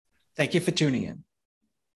Thank you for tuning in.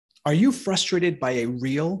 Are you frustrated by a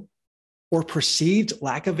real or perceived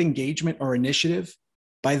lack of engagement or initiative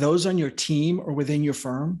by those on your team or within your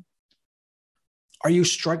firm? Are you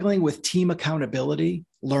struggling with team accountability,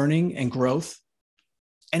 learning, and growth,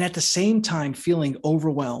 and at the same time feeling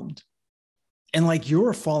overwhelmed and like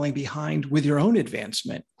you're falling behind with your own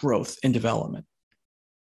advancement, growth, and development?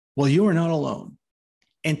 Well, you are not alone.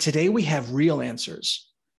 And today we have real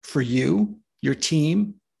answers for you, your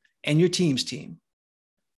team, and your team's team.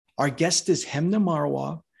 Our guest is Hemna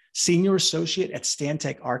Marwah, Senior Associate at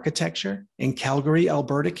Stantec Architecture in Calgary,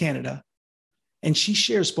 Alberta, Canada. And she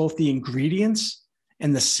shares both the ingredients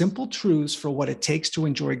and the simple truths for what it takes to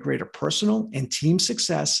enjoy greater personal and team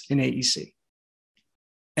success in AEC.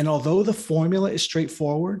 And although the formula is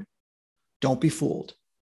straightforward, don't be fooled.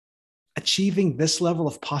 Achieving this level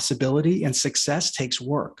of possibility and success takes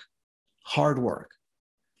work, hard work,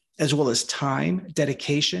 as well as time,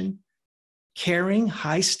 dedication, caring,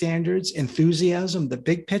 high standards, enthusiasm, the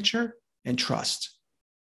big picture, and trust.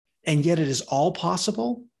 And yet it is all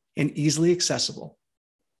possible and easily accessible.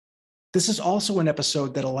 This is also an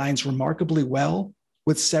episode that aligns remarkably well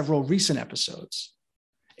with several recent episodes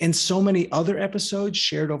and so many other episodes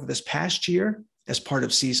shared over this past year as part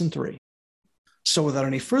of season 3. So without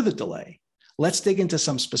any further delay, let's dig into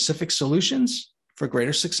some specific solutions for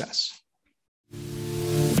greater success.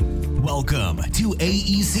 Welcome to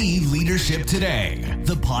AEC Leadership Today,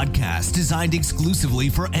 the podcast designed exclusively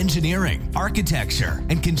for engineering, architecture,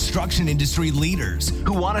 and construction industry leaders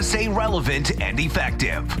who want to stay relevant and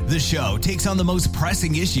effective. The show takes on the most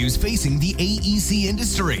pressing issues facing the AEC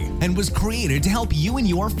industry and was created to help you and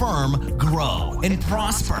your firm grow and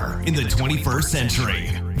prosper in the 21st century.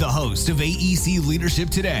 The host of AEC Leadership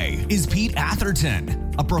Today is Pete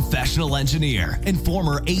Atherton, a professional engineer and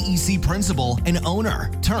former AEC principal and owner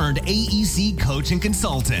turned AEC coach and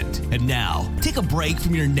consultant. And now, take a break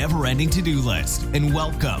from your never-ending to-do list and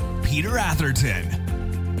welcome Peter Atherton.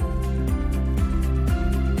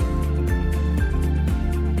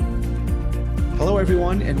 Hello,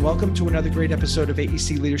 everyone, and welcome to another great episode of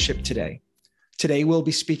AEC Leadership Today. Today, we'll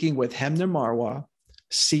be speaking with Hemna Marwah,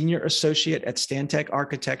 Senior Associate at Stantec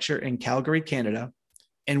Architecture in Calgary, Canada,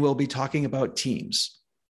 and we'll be talking about teams,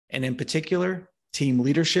 and in particular, team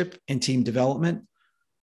leadership and team development.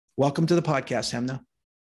 Welcome to the podcast, Hemna.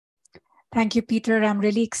 Thank you, Peter. I'm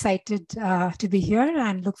really excited to be here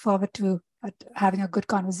and look forward to having a good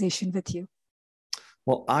conversation with you.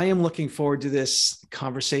 Well, I am looking forward to this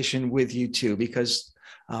conversation with you too, because,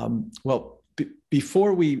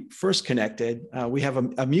 before we first connected, we have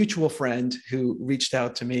a mutual friend who reached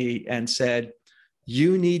out to me and said,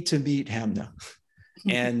 you need to meet Hemna.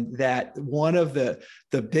 And that one of the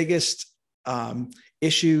biggest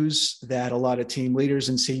issues that a lot of team leaders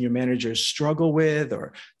and senior managers struggle with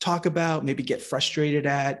or talk about, maybe get frustrated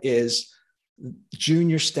at, is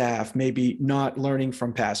junior staff maybe not learning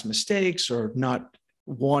from past mistakes or not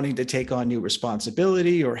wanting to take on new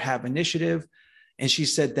responsibility or have initiative. And she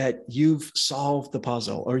said that you've solved the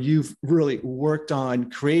puzzle, or you've really worked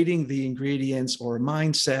on creating the ingredients or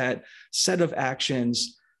mindset, set of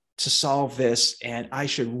actions to solve this. And I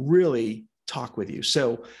should really talk with you.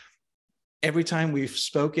 So every time we've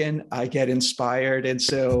spoken, I get inspired. And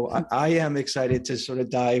so I am excited to sort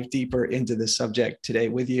of dive deeper into the subject today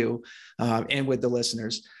with you and with the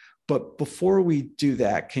listeners. But before we do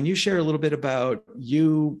that, can you share a little bit about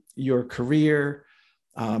you, your career,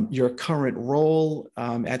 your current role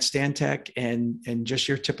at Stantec, and just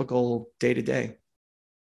your typical day-to-day?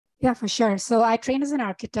 Yeah, for sure. So I trained as an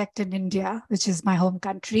architect in India, which is my home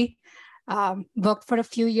country. Worked for a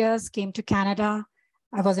few years, came to Canada.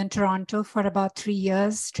 I was in Toronto for about 3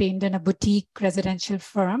 years, trained in a boutique residential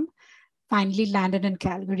firm, finally landed in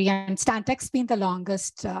Calgary. And Stantec's been the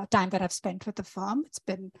longest time that I've spent with the firm. It's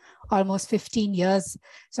been almost 15 years.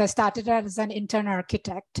 So I started as an intern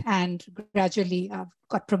architect and gradually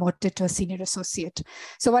got promoted to a senior associate.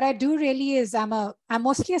 So what I do really is I'm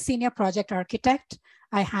mostly a senior project architect.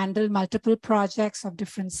 I handle multiple projects of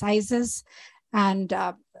different sizes. And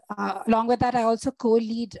along with that, I also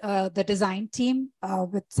co-lead the design team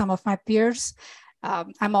with some of my peers.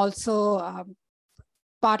 I'm also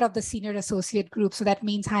part of the senior associate group. So that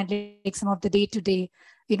means handling some of the day-to-day,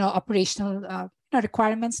 operational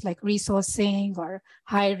requirements like resourcing or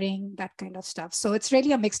hiring, that kind of stuff. So it's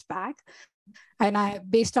really a mixed bag. And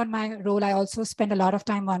based on my role, I also spend a lot of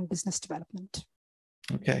time on business development.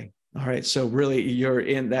 Okay. All right. So really, you're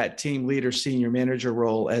in that team leader, senior manager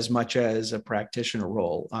role as much as a practitioner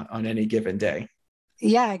role on any given day.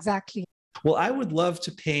 Yeah, exactly. Well, I would love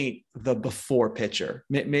to paint the before picture.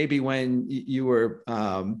 Maybe when you were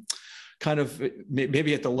kind of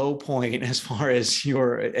maybe at the low point as far as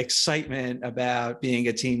your excitement about being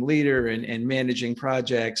a team leader and managing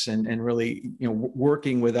projects and really,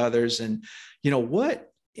 working with others, and,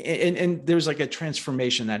 and there's like a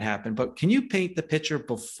transformation that happened, but can you paint the picture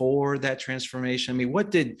before that transformation? I mean,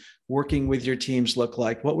 what did working with your teams look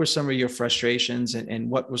like? What were some of your frustrations,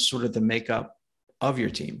 and what was sort of the makeup of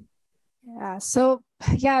your team? Yeah. So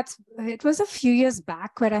yeah, it was a few years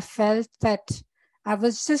back where I felt that I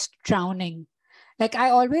was just drowning. Like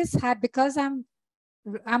I always had, because I'm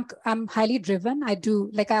highly driven.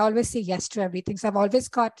 I always say yes to everything. So I've always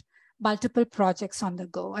got multiple projects on the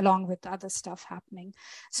go along with other stuff happening.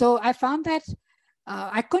 So I found that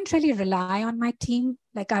I couldn't really rely on my team.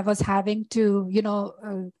 Like I was having to,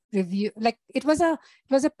 review, like it was a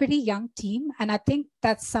pretty young team. And I think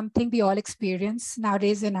that's something we all experience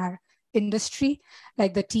nowadays in our industry.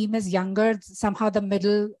 Like the team is younger, somehow the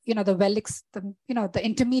middle, the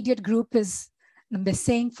intermediate group is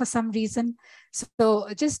missing for some reason. So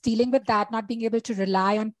just dealing with that, not being able to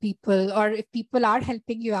rely on people, or if people are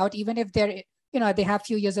helping you out, even if they're, they have a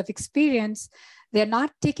few years of experience, they're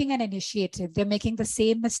not taking an initiative. They're making the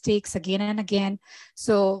same mistakes again and again.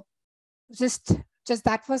 So just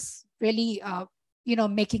that was really,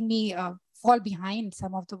 making me fall behind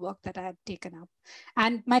some of the work that I had taken up.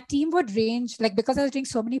 And my team would range, like, because I was doing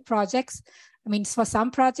so many projects, I mean, for some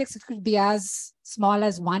projects, it could be as small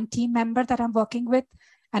as one team member that I'm working with,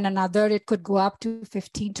 and another, it could go up to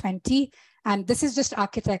 15, 20. And this is just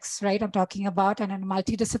architects, right? I'm talking about, and a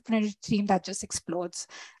multidisciplinary team that just explodes.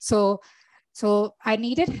 So I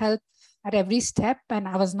needed help at every step, and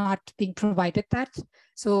I was not being provided that.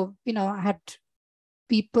 So, I had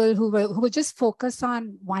people who would just focus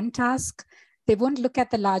on one task. They wouldn't look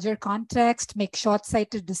at the larger context, make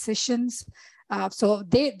short-sighted decisions. So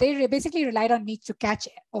they basically relied on me to catch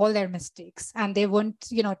all their mistakes, and they wouldn't,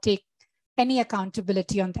 take any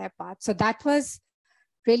accountability on their part. So that was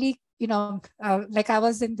really, like I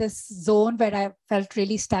was in this zone where I felt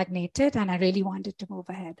really stagnated, and I really wanted to move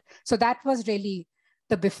ahead. So that was really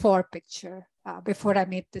the before picture, before I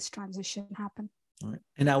made this transition happen. All right.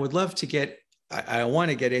 And I would love to I want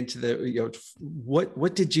to get into the,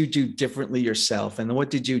 what did you do differently yourself, and what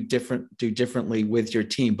did you do differently with your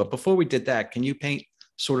team? But before we did that, can you paint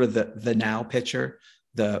sort of the now picture,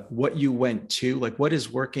 what you went to, like what is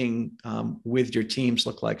working with your teams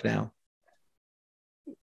look like now?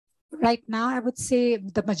 Right now, I would say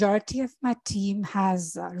the majority of my team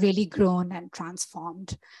has really grown and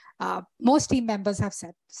transformed. Most team members have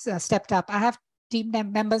stepped up. I have team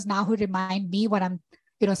members now who remind me what I'm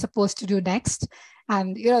supposed to do next.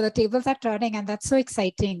 And, the tables are turning, and that's so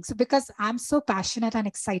exciting. So because I'm so passionate and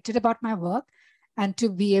excited about my work, and to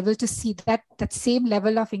be able to see that same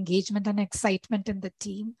level of engagement and excitement in the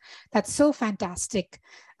team, that's so fantastic.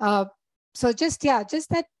 So just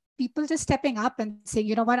that people just stepping up and saying,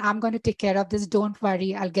 you know what, I'm going to take care of this. Don't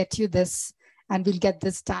worry, I'll get you this, and we'll get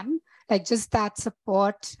this done. Like just that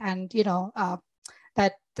support, and,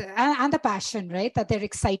 and the passion, right? That they're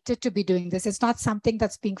excited to be doing this. It's not something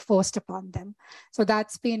that's being forced upon them. So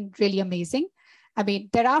that's been really amazing. I mean,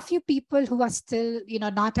 there are a few people who are still,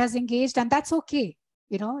 not as engaged, and that's okay.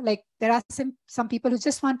 Like there are some people who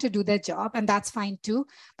just want to do their job, and that's fine too.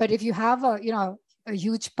 But if you have a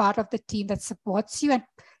huge part of the team that supports you and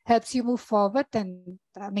helps you move forward, then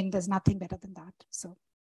I mean, there's nothing better than that. So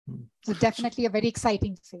definitely a very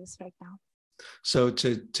exciting phase right now. So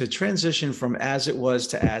to transition from as it was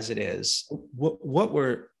to as it is, what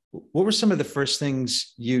were some of the first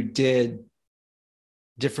things you did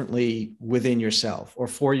differently within yourself or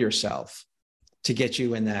for yourself to get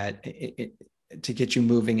you in that, to get you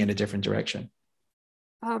moving in a different direction?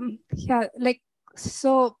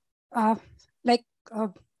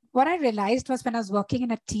 What I realized was when I was working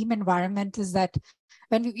in a team environment is that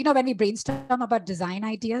when we brainstorm about design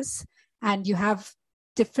ideas, and you have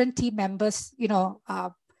different team members,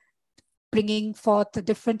 bringing forth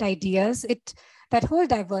different ideas, that whole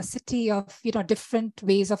diversity of, different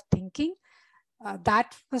ways of thinking,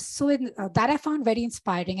 that I found very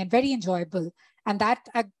inspiring and very enjoyable. And that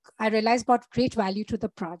I realized brought great value to the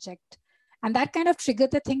project. And that kind of triggered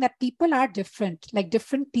the thing that people are different, like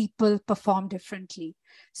different people perform differently.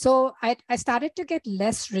 So I started to get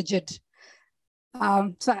less rigid.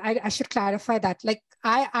 So I should clarify that. Like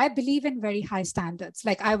I believe in very high standards.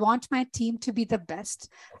 Like I want my team to be the best.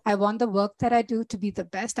 I want the work that I do to be the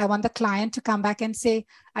best. I want the client to come back and say,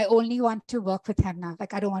 I only want to work with him now.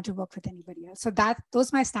 Like I don't want to work with anybody else. So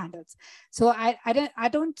those are my standards. So I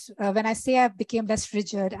don't when I say I became less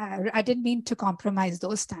rigid, I didn't mean to compromise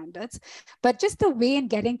those standards, but just the way in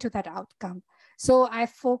getting to that outcome. So I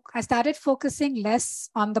started focusing less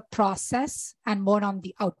on the process and more on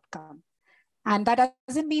the outcome. And that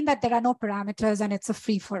doesn't mean that there are no parameters and it's a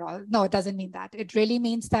free for all. No, it doesn't mean that. It really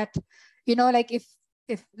means that, like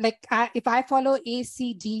if I follow A,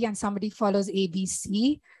 C, D and somebody follows A, B,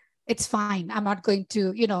 C, it's fine. I'm not going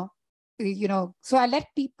to, so I let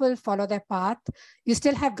people follow their path. You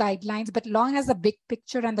still have guidelines, but long as the big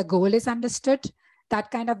picture and the goal is understood, that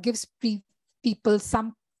kind of gives people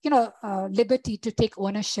some, liberty to take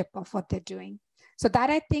ownership of what they're doing. So that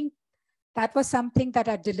I think that was something that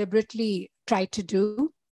I deliberately tried to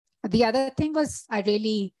do. The other thing was I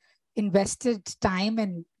really invested time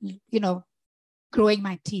in, growing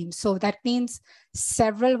my team. So that means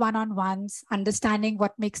several one-on-ones, understanding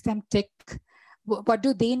what makes them tick, what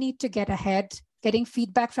do they need to get ahead, getting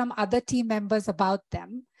feedback from other team members about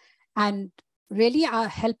them, and really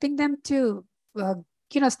helping them to,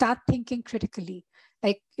 start thinking critically.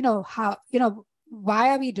 Like, how, why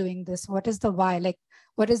are we doing this? What is the why? Like,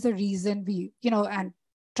 what is the reason we, and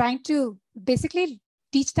trying to basically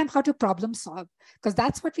teach them how to problem solve, because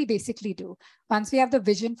that's what we basically do. Once we have the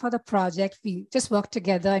vision for the project, we just work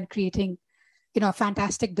together in creating, a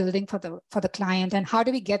fantastic building for the client. And how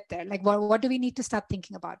do we get there? Like, what do we need to start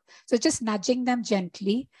thinking about? So just nudging them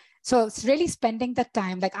gently. So it's really spending the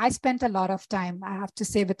time. Like I spent a lot of time, I have to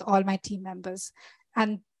say, with all my team members.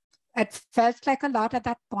 And it felt like a lot at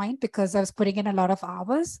that point because I was putting in a lot of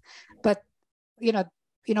hours, but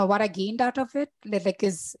what I gained out of it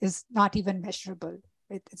is not even measurable.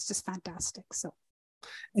 It's just fantastic. So,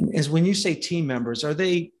 and as when you say team members, are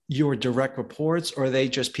they your direct reports, or are they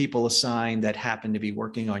just people assigned that happen to be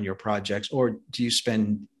working on your projects, or do you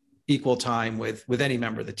spend equal time with any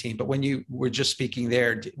member of the team? But when you were just speaking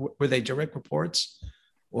there, were they direct reports?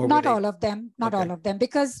 Or not all of them, all of them,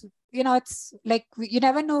 because it's like you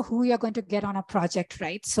never know who you're going to get on a project,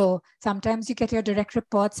 right? So sometimes you get your direct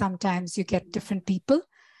reports, sometimes you get different people.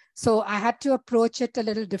 So I had to approach it a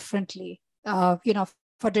little differently.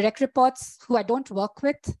 For direct reports who I don't work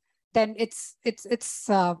with, then I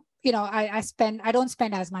don't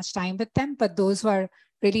spend as much time with them, but those who are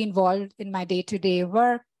really involved in my day-to-day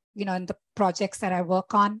work, in the projects that I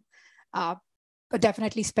work on, but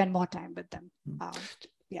definitely spend more time with them.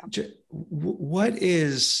 Yeah. What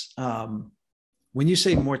is, when you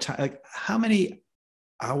say more time, like how many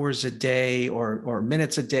hours a day or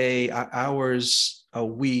minutes a day, hours a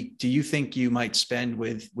week do you think you might spend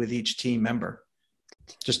with each team member?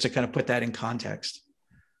 Just to kind of put that in context.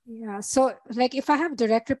 Yeah. So like if I have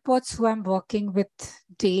direct reports who I'm working with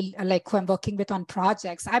daily, like who I'm working with on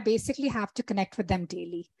projects, I basically have to connect with them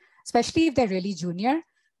daily, especially if they're really junior,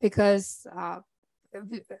 because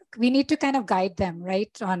we need to kind of guide them,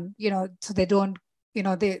 right? On, so they don't,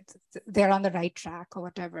 they're on the right track or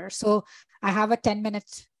whatever. So I have a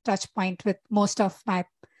 10-minute touch point with most of my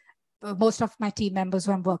team members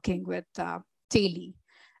who I'm working with daily.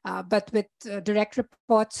 But with direct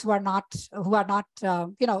reports who I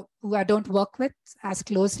don't work with as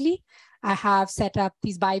closely, I have set up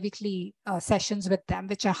these bi-weekly sessions with them,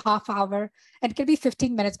 which are half hour, and it can be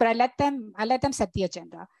 15 minutes, but I let them set the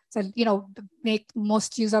agenda. So, make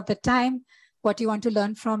most use of the time, what you want to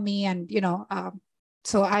learn from me. And,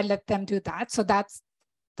 so I let them do that. So that's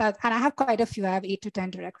that. And I have quite a few. I have 8 to 10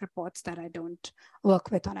 direct reports that I don't work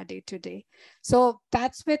with on a day-to-day. So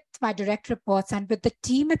that's with my direct reports. And with the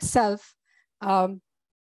team itself,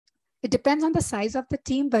 it depends on the size of the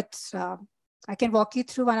team, but I can walk you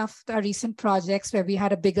through one of our recent projects where we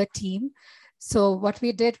had a bigger team. So what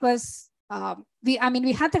we did was, we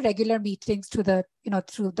had the regular meetings through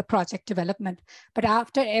the project development, but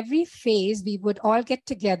after every phase, we would all get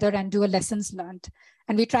together and do a lessons learned.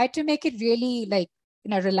 And we tried to make it really like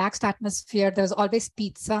in a relaxed atmosphere. There's always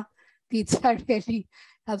pizza. Pizza really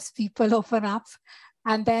helps people open up.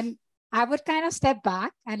 And then I would kind of step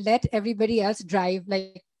back and let everybody else drive,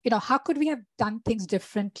 like, how could we have done things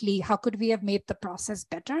differently? How could we have made the process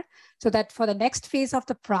better so that for the next phase of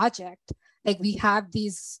the project, like we have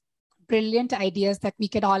these brilliant ideas that we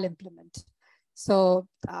can all implement. So,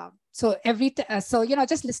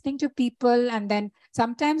 just listening to people, and then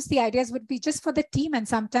sometimes the ideas would be just for the team, and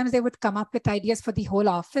sometimes they would come up with ideas for the whole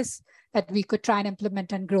office that we could try and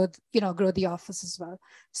implement and grow the office as well.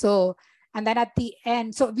 So, and then at the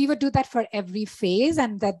end, so we would do that for every phase,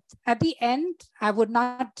 and that at the end, I would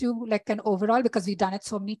not do like an overall because we've done it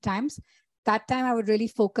so many times. That time I would really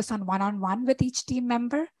focus on one-on-one with each team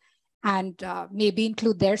member, and maybe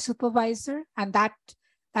include their supervisor. And that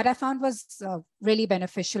I found was really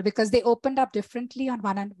beneficial because they opened up differently on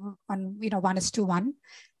 1:1,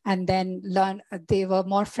 and then they were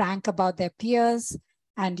more frank about their peers.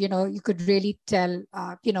 And, you could really tell,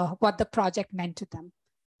 what the project meant to them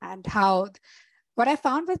and how, what I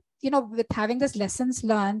found with having this lessons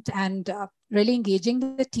learned and really engaging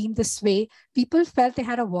the team this way, people felt they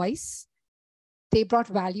had a voice. They brought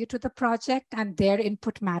value to the project and their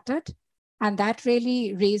input mattered. And that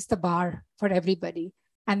really raised the bar for everybody.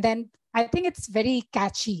 And then I think it's very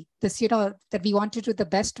catchy, this, that we want to do the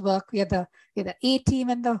best work. We're the A team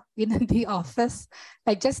in the office.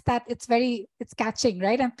 Like just that, it's catching,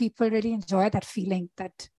 right? And people really enjoy that feeling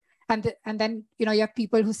that, and then, you have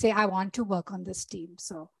people who say, I want to work on this team.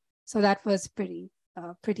 So that was pretty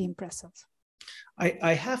impressive.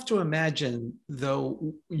 I have to imagine,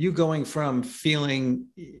 though, you going from feeling,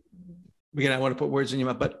 again, I want to put words in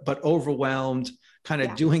your mouth, but overwhelmed, kind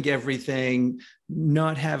of doing everything,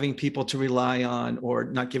 not having people to rely on, or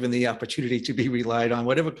not given the opportunity to be relied on,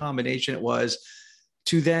 whatever combination it was,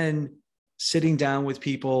 to then sitting down with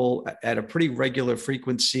people at a pretty regular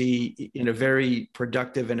frequency in a very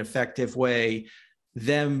productive and effective way,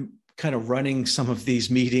 them kind of running some of these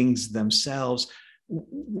meetings themselves.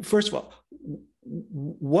 First of all,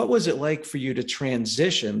 what was it like for you to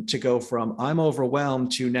transition to go from I'm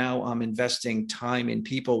overwhelmed to now I'm investing time in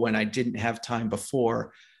people when I didn't have time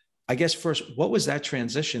before? I guess first, what was that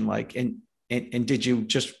transition like? And did you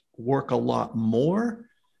just work a lot more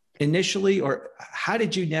initially, or how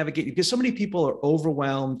did you navigate? Because so many people are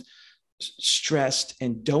overwhelmed, stressed,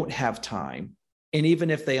 and don't have time. And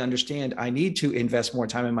even if they understand, I need to invest more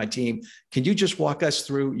time in my team, can you just walk us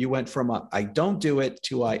through, you went from I don't do it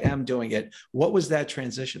to I am doing it. What was that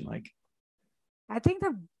transition like? I think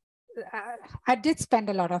I did spend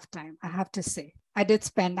a lot of time, I have to say. I did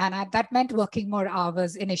spend, and that meant working more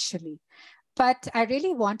hours initially. But I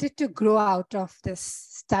really wanted to grow out of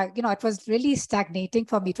this, it was really stagnating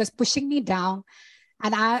for me. It was pushing me down.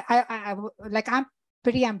 And I'm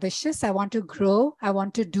pretty ambitious. I want to grow. I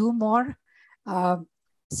want to do more.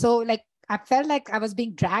 So I felt like I was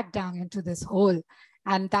being dragged down into this hole,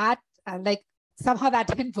 and that somehow that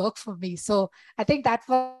didn't work for me. So I think that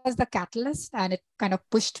was the catalyst, and it kind of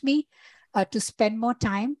pushed me to spend more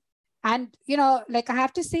time. And, I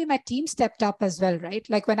have to say my team stepped up as well, right?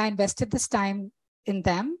 Like when I invested this time in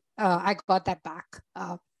them, I got that back.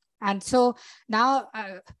 And so now,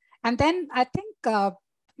 and then I think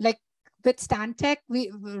with Stantec,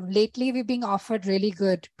 lately we're being offered really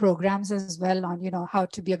good programs as well on, how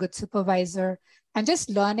to be a good supervisor and just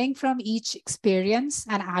learning from each experience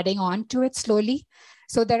and adding on to it slowly.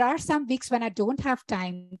 So there are some weeks when I don't have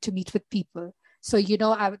time to meet with people. So,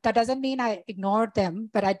 that doesn't mean I ignore them,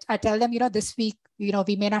 but I tell them, this week, we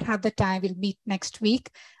may not have the time, we'll meet next week.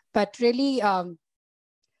 But really, I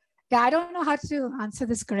don't know how to answer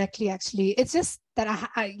this correctly, actually. It's just that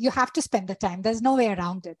you have to spend the time. There's no way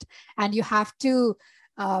around it. And you have to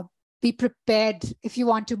be prepared if you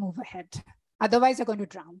want to move ahead. Otherwise, you're going to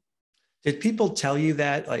drown. Did people tell you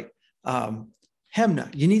that,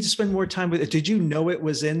 Hemna, you need to spend more time with it? Did you know it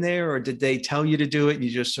was in there, or did they tell you to do it and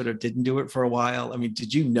you just sort of didn't do it for a while? I mean,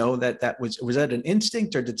 did you know that was that an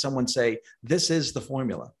instinct, or did someone say, this is the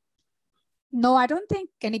formula? No, I don't think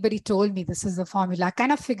anybody told me this is the formula. I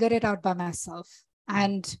kind of figured it out by myself.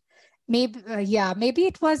 And maybe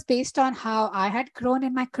it was based on how I had grown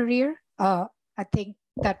in my career. I think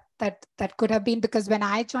that could have been, because when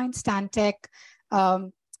I joined Stantec,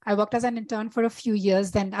 I worked as an intern for a few years.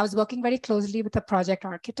 Then I was working very closely with a project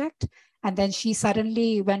architect, and then she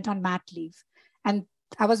suddenly went on mat leave. And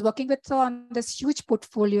I was working with her on this huge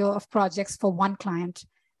portfolio of projects for one client.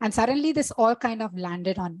 And suddenly this all kind of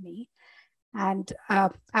landed on me. And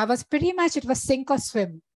I was pretty much, it was sink or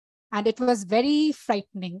swim. And it was very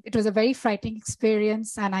frightening. It was a very frightening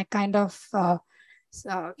experience. And I kind of, I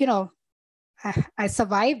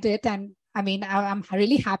survived it. And I mean, I'm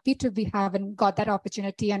really happy to be having got that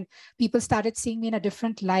opportunity, and people started seeing me in a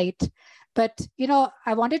different light. But,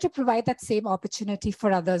 I wanted to provide that same opportunity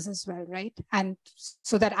for others as well, right? And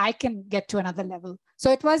so that I can get to another level. So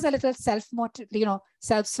it was a little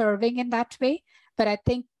self-serving in that way. But I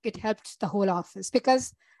think it helped the whole office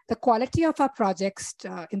because the quality of our projects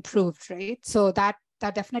improved, right? So that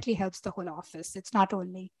definitely helps the whole office. It's not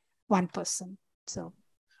only one person. So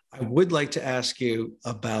I would like to ask you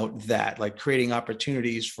about that, like creating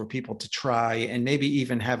opportunities for people to try and maybe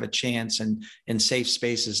even have a chance and in safe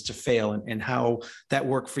spaces to fail, and how that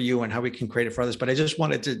worked for you and how we can create it for others. But I just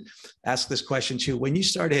wanted to ask this question too. When you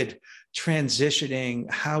started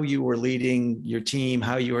transitioning how you were leading your team,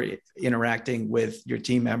 how you were interacting with your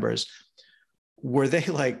team members, were they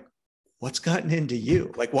like what's gotten into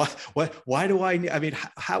you? Like, why do I mean,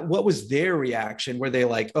 what was their reaction? Were they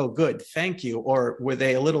like, oh, good, thank you? Or were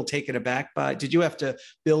they a little taken aback by, did you have to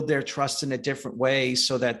build their trust in a different way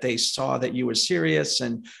so that they saw that you were serious?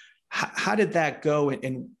 And how did that go?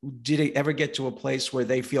 And did it ever get to a place where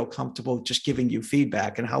they feel comfortable just giving you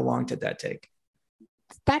feedback? And how long did that take?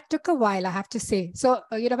 That took a while, I have to say. So,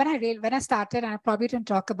 when I started, and I probably didn't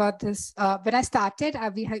talk about this, when I started,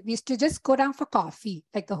 we used to just go down for coffee,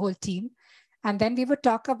 like the whole team. And then we would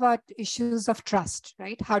talk about issues of trust,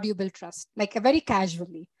 right? How do you build trust? Like very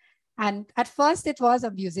casually. And at first it was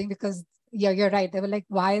amusing because, yeah, you're right. They were like,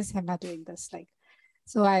 why is Hemna doing this? Like,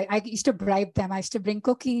 so I used to bribe them. I used to bring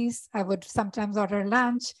cookies. I would sometimes order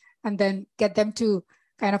lunch and then get them to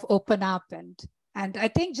kind of open up. And I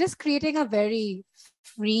think just creating a very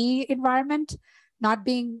free environment, not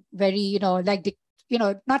being very,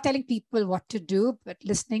 not telling people what to do, but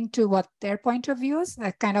listening to what their point of view is,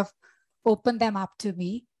 I kind of opened them up to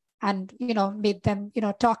me and, made them,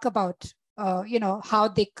 talk about, how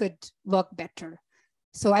they could work better.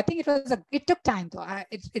 So I think it took time though.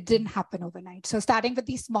 It didn't happen overnight. So starting with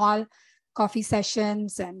these small coffee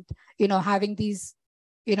sessions and, having these,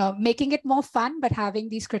 making it more fun, but having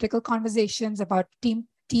these critical conversations about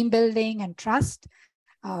team building and trust.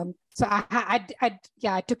 So I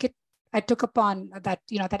took upon that,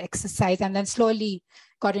 that exercise, and then slowly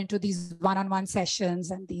got into these one-on-one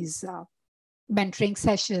sessions and these mentoring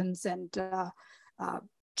sessions, and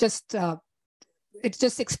it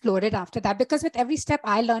just exploded after that, because with every step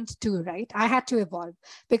I learned too, right? I had to evolve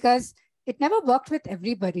because it never worked with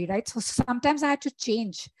everybody, right? So sometimes I had to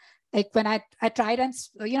change. Like when I tried, and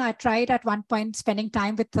I tried at one point spending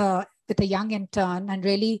time with a young intern and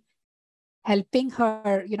really helping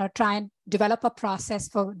her, try and develop a process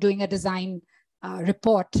for doing a design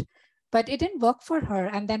report, but it didn't work for her.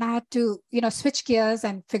 And then I had to, switch gears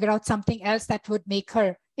and figure out something else that would make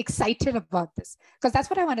her excited about this, because that's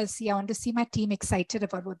what I want to see. I want to see my team excited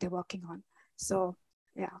about what they're working on. So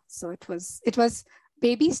yeah, so it was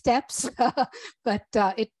baby steps, but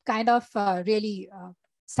it kind of really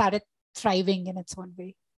started thriving in its own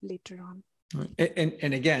way later on.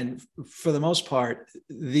 And again, for the most part,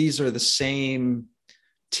 these are the same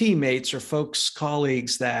teammates or folks,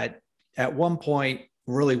 colleagues that at one point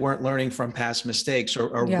really weren't learning from past mistakes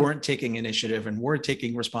or weren't taking initiative and weren't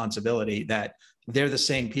taking responsibility, that they're the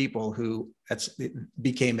same people who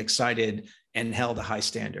became excited and held a high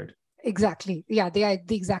standard. Exactly. Yeah, they are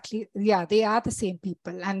they are the same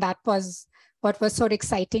people. And that was what was so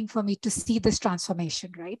exciting for me, to see this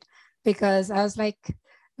transformation, right? Because I was like,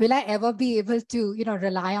 will I ever be able to,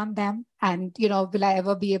 rely on them? And, will I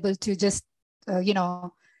ever be able to just,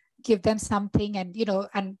 give them something and,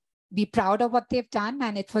 and be proud of what they've done?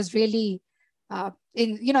 And it was really,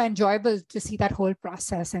 enjoyable to see that whole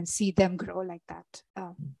process and see them grow like that.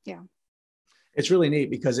 Yeah. It's really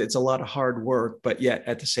neat because it's a lot of hard work, but yet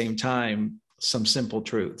at the same time, some simple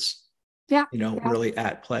truths. Really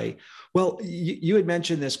at play. Well, you had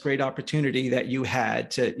mentioned this great opportunity that you had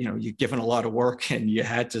to, you've given a lot of work and you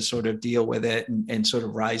had to sort of deal with it and sort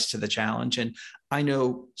of rise to the challenge. And I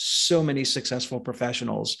know so many successful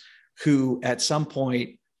professionals who at some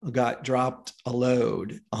point got dropped a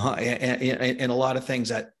load and a lot of things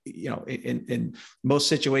that, in most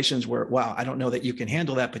situations where, wow, I don't know that you can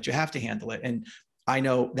handle that, but you have to handle it. And I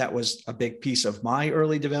know that was a big piece of my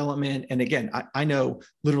early development. And again, I know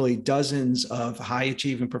literally dozens of high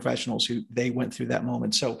achieving professionals who they went through that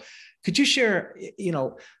moment. So could you share,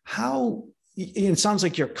 how it sounds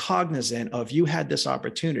like you're cognizant of, you had this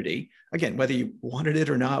opportunity, again, whether you wanted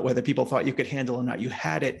it or not, whether people thought you could handle it or not, you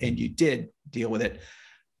had it and you did deal with it.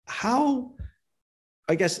 How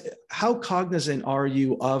cognizant are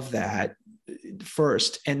you of that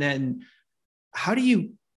first? And then how do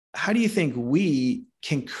you think we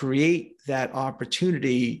can create that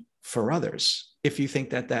opportunity for others, if you think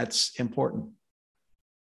that that's important?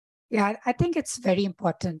 Yeah, I think it's very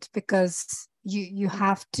important, because you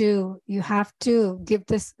have to give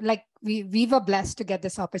this, like we were blessed to get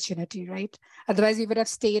this opportunity, right? Otherwise we would have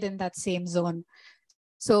stayed in that same zone.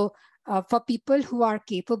 So for people who are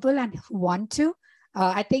capable and who want to,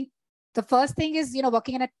 I think the first thing is,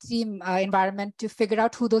 working in a team environment to figure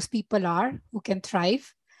out who those people are who can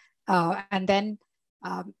thrive. And then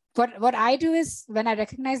what I do is, when I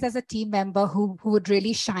recognize there's a team member who would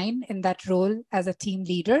really shine in that role as a team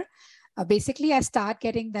leader, basically I start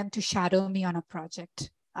getting them to shadow me on a project.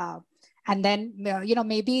 And then,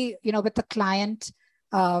 maybe, with the client,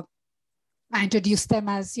 I introduce them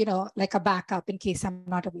as, like a backup in case I'm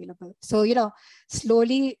not available. So,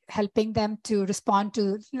 slowly helping them to respond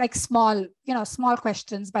to like small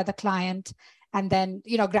questions by the client, And then,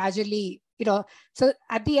 gradually, so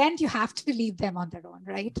at the end, you have to leave them on their own,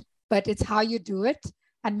 right? But it's how you do it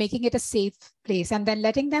and making it a safe place, and then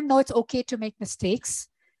letting them know it's okay to make mistakes.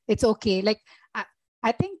 It's okay. Like,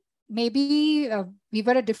 I think maybe we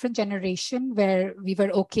were a different generation where we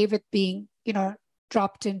were okay with being,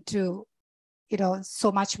 dropped into,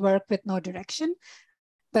 so much work with no direction.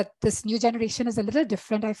 But this new generation is a little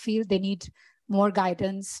different. I feel they need more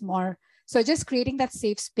guidance, more. So just creating that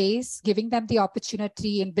safe space, giving them the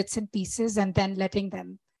opportunity in bits and pieces, and then letting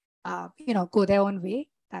them, go their own way.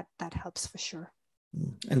 That helps for sure.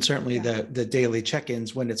 And certainly the daily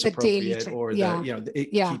check-ins when it's appropriate, or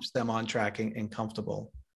it keeps them on track and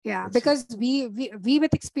comfortable. Yeah, because we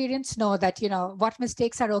with experience know that, what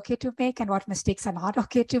mistakes are okay to make and what mistakes are not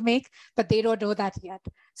okay to make, but they don't know that yet.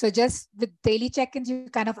 So just with daily check-ins, you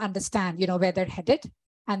kind of understand, where they're headed,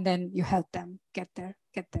 and then you help them get there,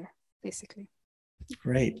 basically.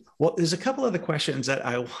 Great. Well, there's a couple other questions that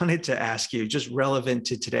I wanted to ask you, just relevant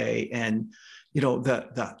to today, and,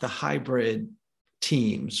 the hybrid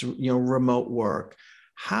teams, remote work.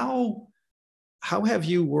 How have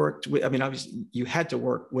you worked with, obviously you had to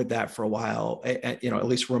work with that for a while, at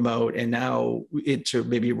least remote, and now into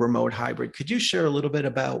maybe remote hybrid. Could you share a little bit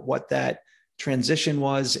about what that transition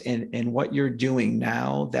was and what you're doing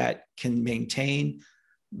now that can maintain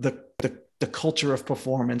the culture of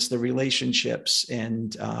performance, the relationships,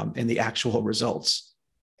 and the actual results?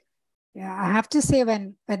 Yeah, I have to say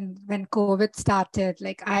when COVID started,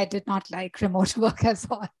 like, I did not like remote work as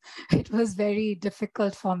well. It was very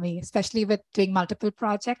difficult for me, especially with doing multiple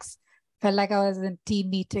projects. Felt like I was in team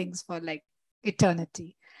meetings for like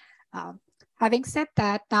eternity. Having said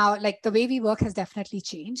that, now, like, the way we work has definitely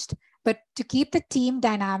changed, but to keep the team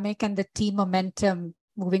dynamic and the team momentum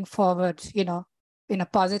moving forward, in a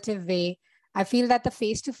positive way, I feel that the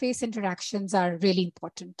face-to-face interactions are really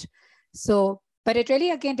important. So, but it really,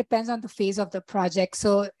 again, depends on the phase of the project.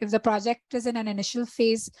 So if the project is in an initial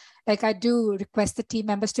phase, like, I do request the team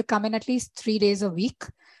members to come in at least 3 days a week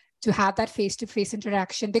to have that face-to-face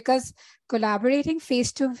interaction, because collaborating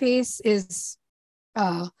face-to-face is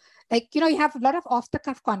you have a lot of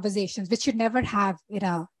off-the-cuff conversations, which you never have in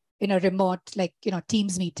a remote,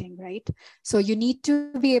 Teams meeting, right? So you need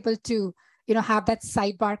to be able to, have that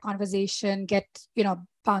sidebar conversation, get,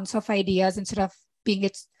 bounce off ideas instead of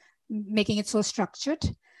making it so structured.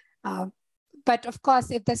 But of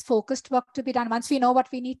course, if there's focused work to be done, once we know what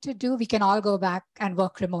we need to do, we can all go back and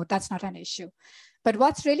work remote. That's not an issue. But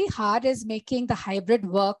what's really hard is making the hybrid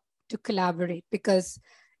work to collaborate, because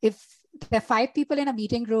if there are 5 people in a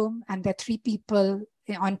meeting room and there are 3 people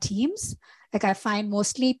on Teams, like, I find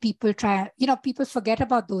mostly people forget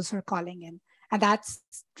about those who are calling in. And that's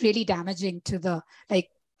really damaging to the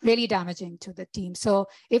team. So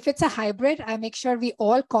if it's a hybrid, I make sure we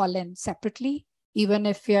all call in separately, even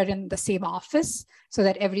if we're in the same office, so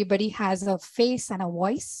that everybody has a face and a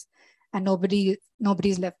voice and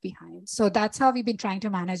nobody's left behind. So that's how we've been trying to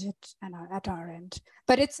manage it at our end.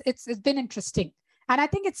 But it's been interesting. And I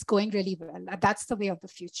think it's going really well. That's the way of the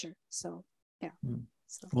future. So, yeah.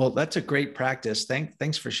 So. Well, that's a great practice.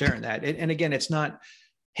 Thanks for sharing that. And again, it's not,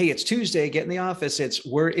 hey, it's Tuesday, get in the office. It's,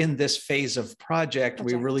 we're in this phase of project.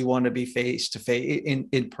 We really want to be face-to-face,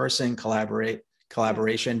 in person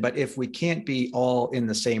collaboration. But if we can't be all in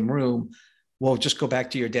the same room, well, just go back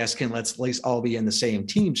to your desk and let's at least all be in the same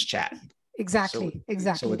Teams chat. Exactly.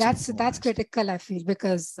 So that's critical, I feel,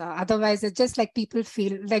 because otherwise it's just like people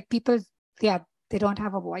feel like they don't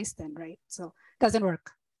have a voice then, right? So it doesn't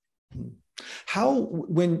work.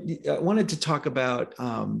 When I wanted to talk about,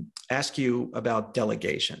 ask you about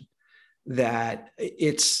delegation, that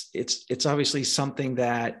it's obviously something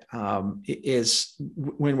that is,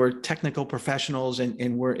 when we're technical professionals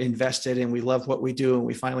and we're invested and we love what we do and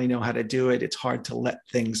we finally know how to do it, it's hard to let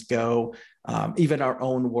things go, even our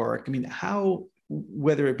own work. I mean, how,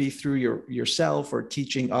 whether it be through yourself or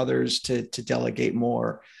teaching others to delegate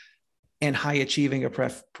more, and high achieving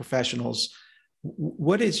professionals,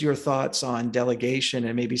 what is your thoughts on delegation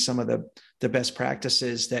and maybe some of the best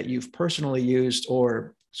practices that you've personally used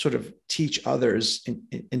or sort of teach others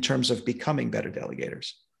in terms of becoming better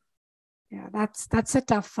delegators? Yeah, that's a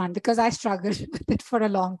tough one, because I struggled with it for a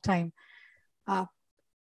long time.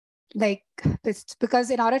 Because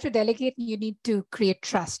in order to delegate, you need to create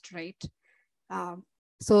trust, right?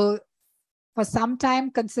 So for some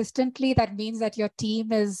time consistently, that means that your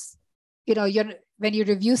team is, when you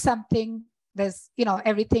review something, there's,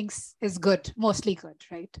 everything is good, mostly good,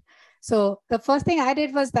 right? So the first thing I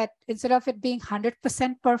did was that instead of it being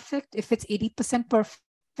 100% perfect, if it's 80%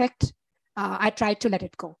 perfect, I tried to let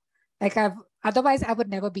it go. Otherwise I would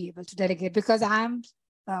never be able to delegate, because I'm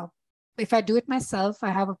if I do it myself, I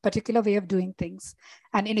have a particular way of doing things.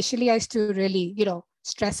 And initially I used to really,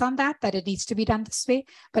 stress on that it needs to be done this way,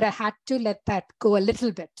 but I had to let that go a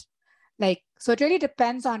little bit. Like, so it really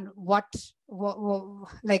depends on what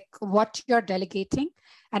you're delegating.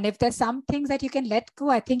 And if there's some things that you can let go,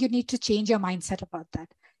 I think you need to change your mindset about that.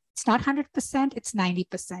 It's not 100%, it's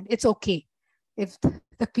 90%. It's okay if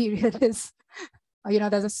the period is,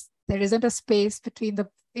 there isn't a space between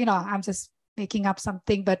I'm just making up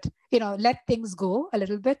something, but, let things go a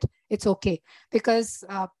little bit. It's okay, because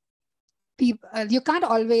you can't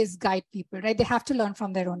always guide people, right? They have to learn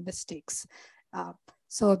from their own mistakes.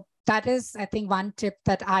 So that is, I think, one tip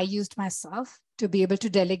that I used myself to be able to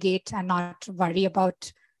delegate and not worry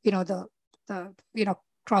about,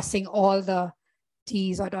 crossing all the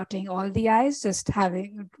T's or dotting all the I's, just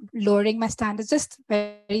lowering my standards just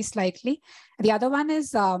very slightly. The other one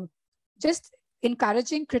is just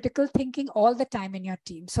encouraging critical thinking all the time in your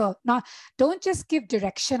team. So don't just give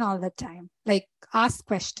direction all the time, like ask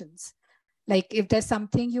questions. Like if there's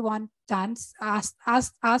something you want done,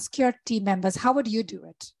 ask your team members, how would you do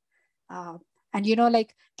it? And,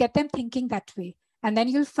 get them thinking that way. And then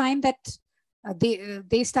you'll find that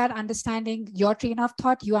they start understanding your train of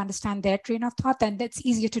thought, you understand their train of thought, and it's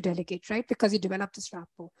easier to delegate, right? Because you develop this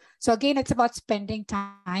rapport. So again, it's about spending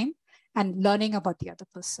time and learning about the other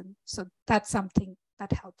person. So that's something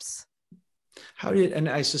that helps. And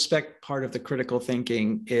I suspect part of the critical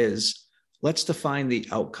thinking is, let's define the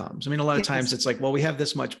outcomes. I mean, a lot of times it's like, well, we have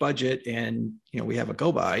this much budget and, we have a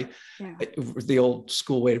go by, the old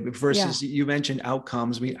school way versus you mentioned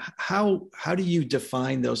outcomes. I mean, how do you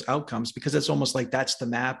define those outcomes? Because it's almost like that's the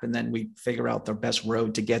map. And then we figure out the best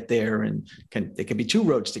road to get there. And it could be 2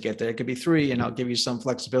 roads to get there. It could be 3, and I'll give you some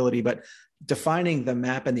flexibility, but defining the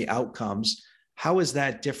map and the outcomes, how is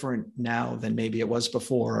that different now than maybe it was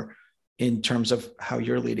before in terms of how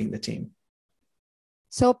you're leading the team?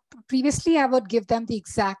 So previously, I would give them the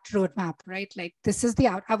exact roadmap, right? Like this is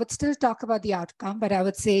I would still talk about the outcome, but I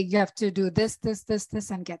would say you have to do this, this, this, this,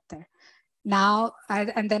 and get there. Now,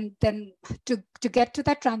 and then to get to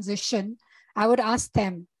that transition, I would ask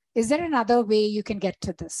them, is there another way you can get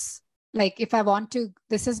to this? Like if I want to,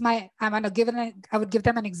 I would give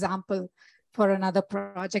them an example for another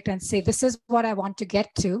project and say, this is what I want to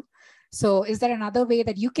get to. So is there another way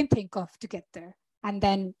that you can think of to get there? And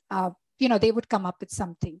then, they would come up with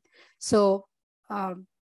something. So, so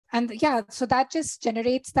that just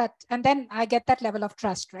generates that. And then I get that level of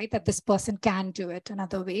trust, right? That this person can do it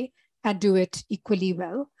another way and do it equally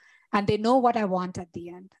well. And they know what I want at the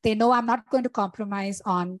end. They know I'm not going to compromise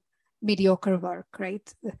on mediocre work,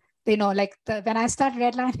 right? They know, like when I start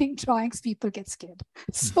redlining drawings, people get scared.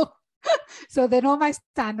 So they know my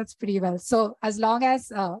standards pretty well. So as long as,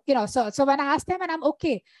 so when I ask them and I'm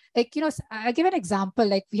okay, like, I give an example,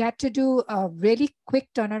 like we had to do a really quick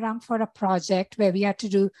turnaround for a project where we had to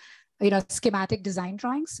do, schematic design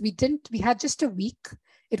drawings. We had just a week.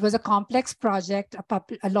 It was a complex project,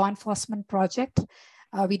 a law enforcement project.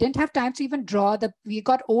 We didn't have time to even we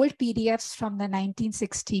got old PDFs from the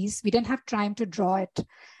 1960s. We didn't have time to draw it.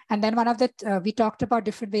 And then we talked about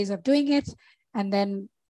different ways of doing it. And then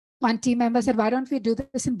one team member said, why don't we do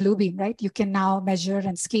this in Bluebeam, right? You can now measure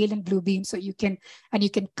and scale in Bluebeam, so you can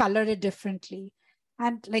color it differently.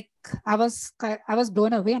 And like, I was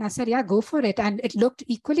blown away, and I said, yeah, go for it. And it looked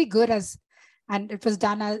equally good and it was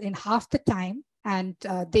done in half the time, and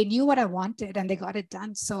they knew what I wanted and they got it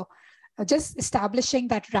done. So just establishing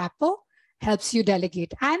that rapport helps you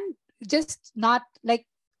delegate, and just not like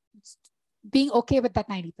being okay with that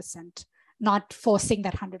 90%, not forcing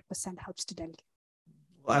that 100% helps to delegate.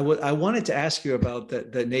 I wanted to ask you about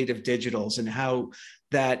the native digitals and how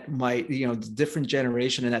that might, the different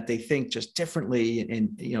generation, and that they think just differently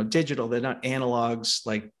in digital. They're not analogs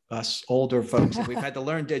like us older folks. We've had to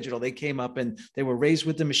learn digital. They came up and they were raised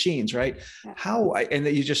with the machines, right? And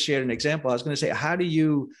that you just shared an example. I was going to say, how do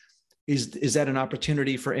you, is that an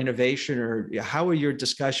opportunity for innovation, or how are your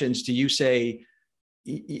discussions? Do you say,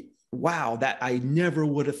 wow, that I never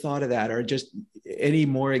would have thought of that, or just any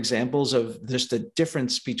more examples of just the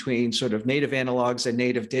difference between sort of native analogs and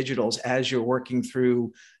native digitals as you're working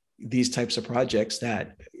through these types of projects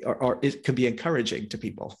that it could be encouraging to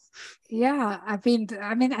people? Yeah, I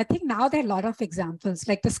mean, I think now there are a lot of examples,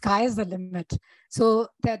 like the sky is the limit. So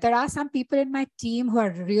there are some people in my team who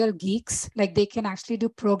are real geeks, like they can actually do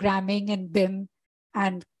programming and BIM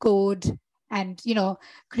and code and,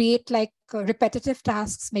 create like repetitive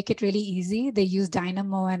tasks, make it really easy. They use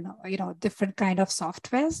Dynamo and, different kind of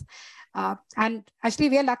softwares. And actually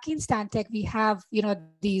we are lucky in Stantec. We have,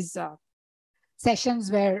 these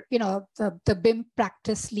sessions where, the BIM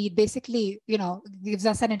practice lead basically, gives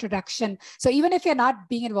us an introduction. So even if you're not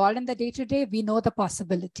being involved in the day-to-day, we know the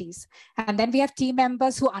possibilities. And then we have team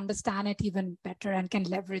members who understand it even better and can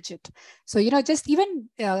leverage it. So, just even,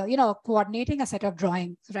 coordinating a set of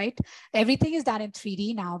drawings, right? Everything is done in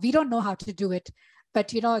 3D now. We don't know how to do it, but,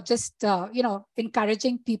 just,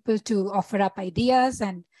 encouraging people to offer up ideas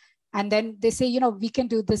and then they say, we can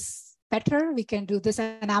do this better, we can do this,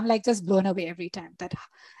 and I'm like just blown away every time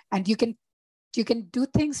and you can do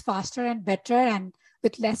things faster and better and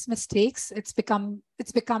with less mistakes. It's becoming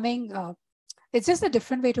it's just a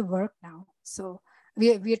different way to work now. So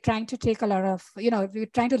we're trying to take a lot of, we're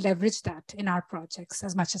trying to leverage that in our projects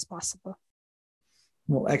as much as possible.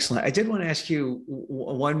 Well, excellent. I did want to ask you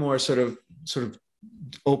one more sort of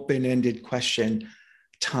open-ended question.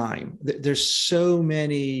 Time. There's so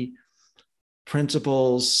many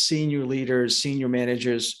principals, senior leaders, senior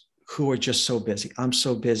managers who are just so busy. I'm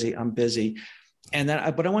so busy. I'm busy.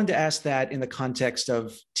 But I wanted to ask that in the context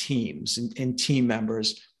of teams and team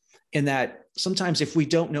members, in that sometimes if we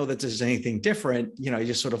don't know that there's anything different, you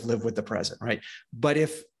just sort of live with the present, right? But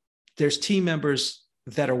if there's team members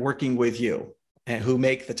that are working with you and who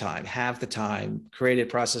make the time, have the time, created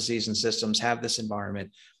processes and systems, have this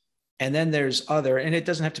environment, and then there's other, and it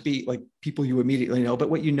doesn't have to be like people you immediately know, but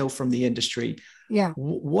what you know from the industry. Yeah.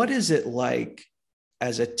 What is it like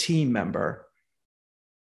as a team member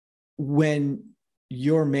when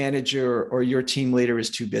your manager or your team leader is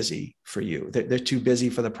too busy for you? They're too busy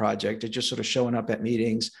for the project. They're just sort of showing up at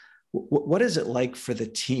meetings. What is it like for the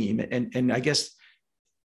team? And I guess,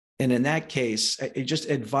 and in that case, just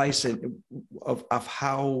advice of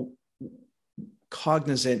how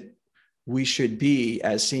cognizant we should be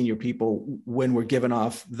as senior people when we're giving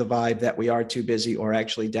off the vibe that we are too busy, or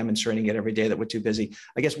actually demonstrating it every day that we're too busy.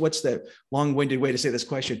 I guess, what's the long-winded way to say this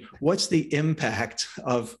question? What's the impact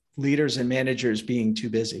of leaders and managers being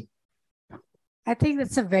too busy? I think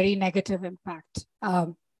that's a very negative impact.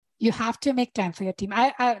 You have to make time for your team.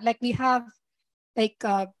 We have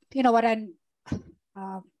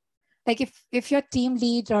if your team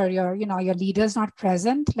lead or your leader's not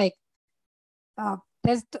present,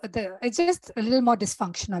 it's just a little more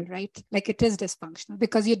dysfunctional, right? Like, it is dysfunctional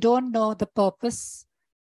because you don't know the purpose,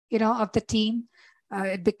 of the team.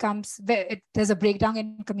 It becomes, there's a breakdown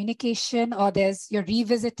in communication, or you're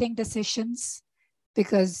revisiting decisions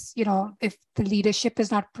because, if the leadership is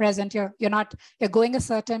not present, you're going a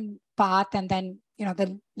certain path, and then,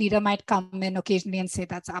 the leader might come in occasionally and say,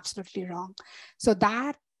 that's absolutely wrong. So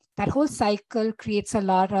that whole cycle creates a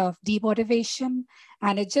lot of demotivation,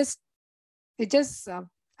 and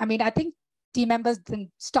I think team members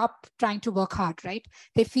then stop trying to work hard, right?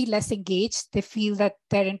 They feel less engaged. They feel that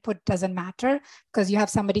their input doesn't matter because you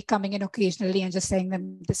have somebody coming in occasionally and just saying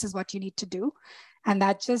them, this is what you need to do. And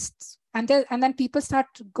then people start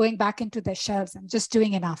going back into their shells and just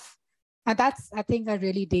doing enough. And that's, I think, a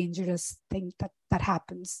really dangerous thing that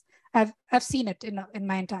happens. I've seen it in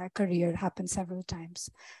my entire career happen several times.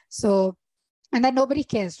 So, and then nobody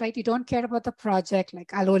cares, right? You don't care about the project.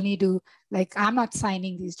 Like, I'll only do, I'm not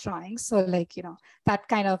signing these drawings. So that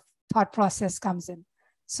kind of thought process comes in.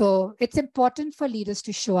 So it's important for leaders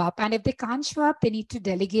to show up. And if they can't show up, they need to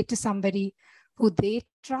delegate to somebody who they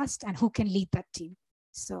trust and who can lead that team.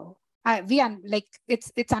 So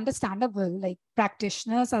it's understandable. Like,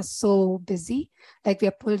 practitioners are so busy. Like, we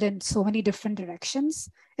are pulled in so many different directions.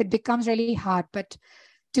 It becomes really hard, but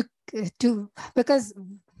because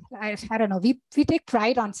I don't know, we take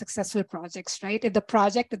pride on successful projects, right? If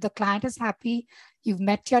the client is happy, you've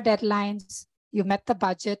met your deadlines, you've met the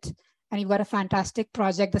budget, and you've got a fantastic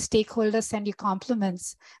project, the stakeholders send you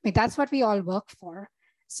compliments. I mean, that's what we all work for.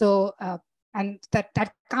 So, and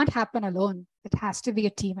that can't happen alone. It has to be a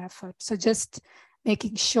team effort. So just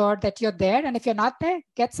making sure that you're there. And if you're not there,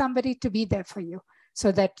 get somebody to be there for you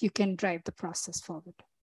so that you can drive the process forward.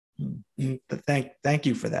 Thank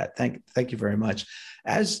you for that. Thank you very much.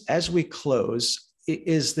 As we close,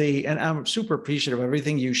 and I'm super appreciative of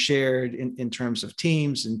everything you shared in terms of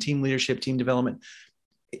teams and team leadership, team development.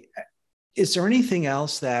 Is there anything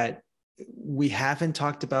else that we haven't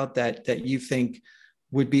talked about that you think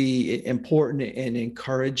would be important and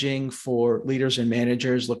encouraging for leaders and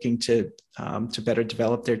managers looking to better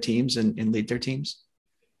develop their teams and lead their teams?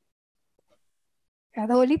 Yeah,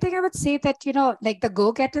 the only thing I would say that, the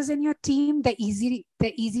go-getters in your team, they're easy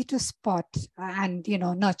to spot and,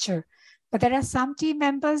 nurture. But there are some team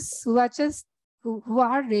members who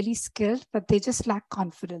are really skilled, but they just lack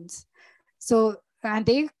confidence. So, and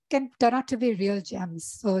they can turn out to be real gems.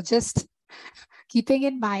 So just keeping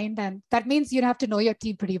in mind, and that means you have to know your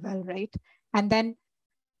team pretty well, right? And then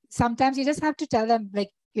sometimes you just have to tell them, like,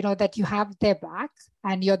 that you have their back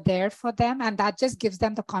and you're there for them. And that just gives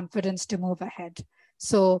them the confidence to move ahead.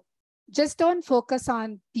 So just don't focus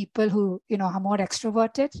on people who, are more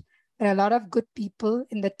extroverted. There are a lot of good people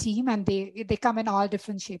in the team, and they come in all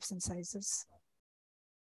different shapes and sizes.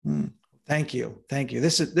 Thank you.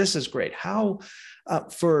 This is great. How,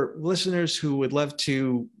 for listeners who would love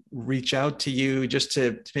to reach out to you just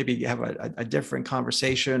to maybe have a different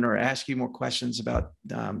conversation or ask you more questions about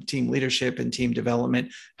team leadership and team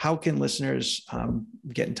development, how can listeners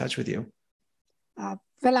get in touch with you?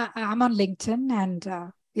 Well, I'm on LinkedIn,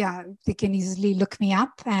 and they can easily look me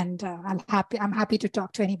up, and I'm happy to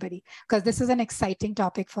talk to anybody, because this is an exciting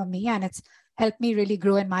topic for me, and it's helped me really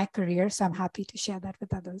grow in my career. So I'm happy to share that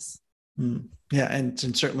with others. Yeah, and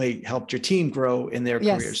certainly helped your team grow in their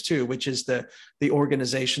careers too, which is the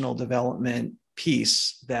organizational development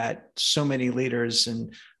piece that so many leaders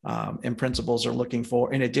and principals are looking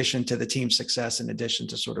for, in addition to the team success, in addition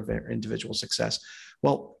to sort of their individual success.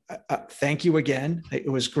 Well, thank you again.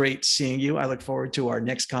 It was great seeing you. I look forward to our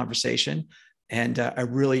next conversation, and I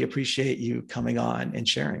really appreciate you coming on and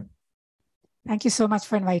sharing. Thank you so much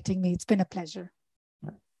for inviting me. It's been a pleasure.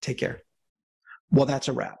 Take care. Well, that's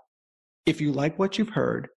a wrap. If you like what you've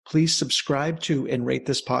heard, please subscribe to and rate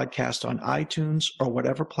this podcast on iTunes or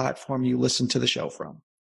whatever platform you listen to the show from.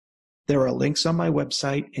 There are links on my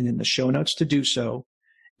website and in the show notes to do so.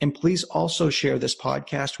 And please also share this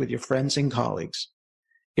podcast with your friends and colleagues.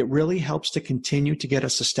 It really helps to continue to get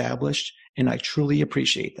us established, and I truly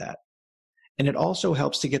appreciate that. And it also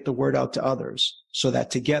helps to get the word out to others so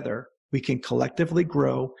that together we can collectively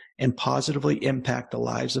grow and positively impact the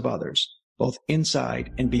lives of others, both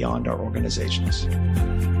inside and beyond our organizations.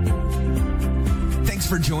 Thanks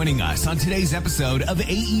for joining us on today's episode of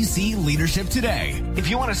AEC Leadership Today. If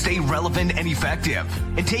you want to stay relevant and effective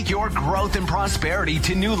and take your growth and prosperity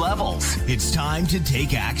to new levels, it's time to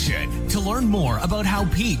take action. To learn more about how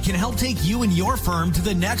Pete can help take you and your firm to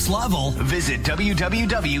the next level, visit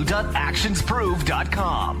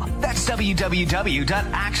www.actionsprove.com. That's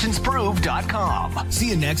www.actionsprove.com. See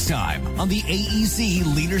you next time on the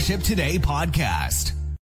AEC Leadership Today podcast.